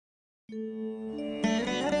நண்பர்களுக்கு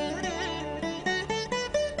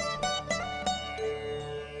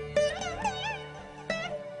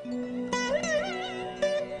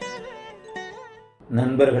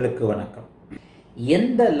வணக்கம்.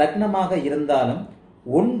 எந்த லக்னமாக இருந்தாலும்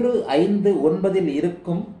 1, 5, 9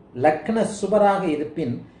 இருக்கும் லக்ன சுபராக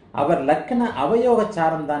இருப்பின் அவர் லக்ன அவயோக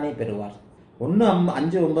சாரம் தானே பெறுவார். 1,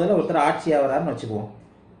 5, 9 ஒருத்தர் ஆட்சி ஆகிறார்னு வச்சுக்குவோம்.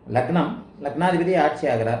 லக்னாதிபதி ஆட்சி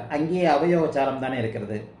ஆகிறார், அங்கேயே அவயோக சாரம் தானே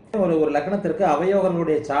இருக்கிறது. ஒரு லக்னத்திற்கு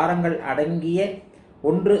அவயோகர்களுடைய சாரங்கள் அடங்கிய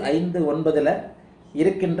 1, 5, 9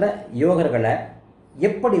 இருக்கின்ற யோகர்களை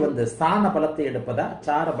எப்படி ஸ்தான பலத்தை எடுப்பதா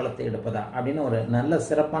சார பலத்தை எடுப்பதா அப்படின்னு ஒரு நல்ல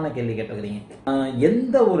சிறப்பான கேள்வி கேட்டிருக்கிறீங்க.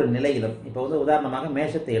 எந்த ஒரு நிலையிலும் இப்போ உதாரணமாக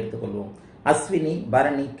மேஷத்தை எடுத்துக்கொள்வோம். அஸ்வினி,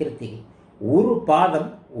 பரணி, கிருத்திகை ஒரு பாதம்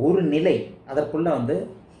ஒரு நிலை அதற்குள்ள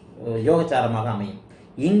யோகச்சாரமாக அமையும்.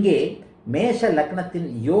 இங்கே மேஷ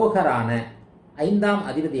லக்னத்தின் யோகரான 5ஆம்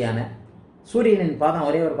அதிபதியான சூரியனின் பாதம்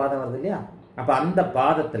ஒரே ஒரு பாதம் வருது இல்லையா? அப்ப அந்த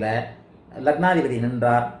பாதத்துல லக்னாதிபதி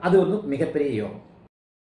நின்றார். அது மிகப்பெரிய யோகம்.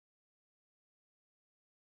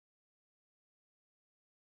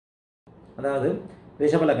 அதாவது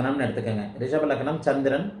ரிஷப லக்னம்னு எடுத்துக்கோங்க. ரிஷப லக்னம்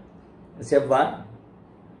சந்திரன் செவ்வாய்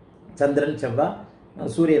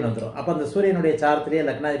சூரியன் வந்துடும். அப்போ அந்த சூரியனுடைய சாரத்திலேயே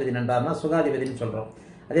லக்னாதிபதி நின்றார்னா சுகாதிபதினு சொல்கிறோம்.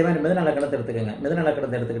 அதே மாதிரி மிதுன லக்னத்தை எடுத்துக்கோங்க. மிதுன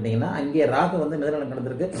லக்னத்தை எடுத்துக்கிட்டிங்கன்னா அங்கே ராகு மிதுன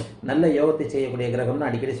லக்னத்திற்கு நல்ல யோகத்தை செய்யக்கூடிய கிரகம்னு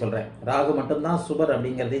அடிக்கடி சொல்கிறேன். ராகு மட்டும்தான் சுபர்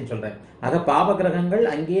அப்படிங்கிறதையும் சொல்கிறேன். ஆக பாவ கிரகங்கள்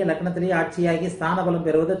அங்கேயே லக்னத்திலேயே ஆட்சியாகி ஸ்தான பலம்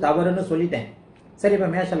பெறுவது தவறுன்னு சொல்லிட்டேன். சரி, இப்போ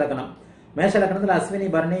மேஷ லக்னத்தில் அஸ்வினி,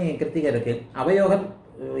 பரணி, கிருத்திகை இருக்கு. அவயோகர்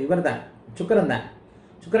இவர் தான், சுக்கிரன் தான்.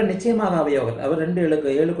 சுக்கிரன் நிச்சயமாக அவயோகர். அவர்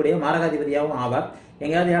 2 7 மாரகாதிபதியாகவும் ஆவார்.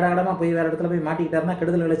 எங்கேயாவது ஏடாடமா போய் வேற இடத்துல போய் மாட்டிக்கிட்டாருன்னா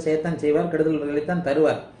கெடுதல்களை செய்யத்தான் செய்வார், கெடுதல்களைத்தான்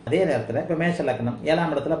தருவார். அதே நேரத்தில் இப்போ மேஷ லக்னம்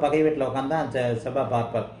 7ஆம் இடத்துல பகை வீட்டில் உட்காந்தா செவ்வாய்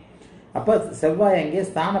பார்ப்பார். அப்போ செவ்வாய் அங்கே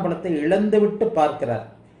ஸ்தான பலத்தை இழந்து விட்டு பார்க்கிறார்.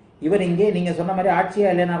 இவர் இங்கே நீங்க சொன்ன மாதிரி ஆட்சியா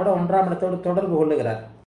இல்லைன்னா கூட 1ஆம் இடத்தோடு தொடர்பு கொள்ளுகிறார்.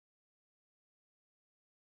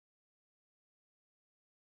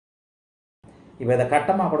 இப்போ இதை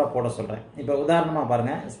கட்டமாக கூட போட சொல்கிறேன். இப்போ உதாரணமாக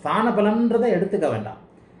பாருங்கள், ஸ்தான பலம்ன்றதை எடுத்துக்க வேண்டாம்.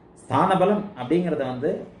 ஸ்தான பலம் அப்படிங்கிறத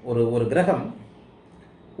ஒரு கிரகம்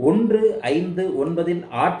 1, 5, 9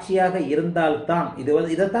 ஆட்சியாக இருந்தால்தான்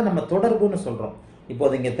இதைத்தான் நம்ம தொடர்புன்னு சொல்கிறோம்.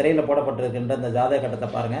 இப்போது இங்கே திரையில் போடப்பட்டிருக்கின்ற இந்த ஜாதக கட்டத்தை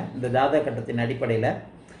பாருங்கள். இந்த ஜாதக கட்டத்தின் அடிப்படையில்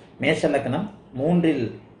மேஷ லக்னம் 3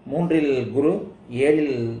 குரு, 7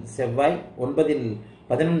 செவ்வாய், 9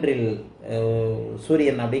 11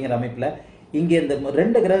 சூரியன் அப்படிங்கிற அமைப்பில் இங்கே இந்த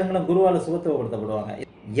 2 கிரகங்களும் குருவால் சுபத்துவப்படுத்தப்படுவாங்க.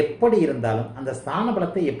 எப்படி இருந்தாலும் அந்த ஸ்தான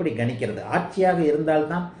பலத்தை எப்படி கணிக்கிறது? ஆட்சியாக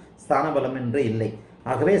இருந்தால்தான் ஸ்தான பலம் என்று இல்லை.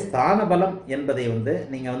 ஆகவே ஸ்தான பலம் என்பதை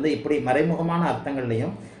நீங்க இப்படி மறைமுகமான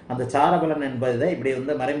அர்த்தங்கள்லையும் அந்த சாரபலன் என்பதை இப்படி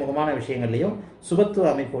மறைமுகமான விஷயங்கள்லையும் சுபத்துவ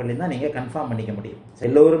அமைப்புகளையும் தான் நீங்க கன்ஃபார்ம் பண்ணிக்க முடியும்.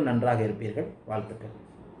 எல்லோரும் நன்றாக இருப்பீர்கள். வாழ்த்துக்கள்.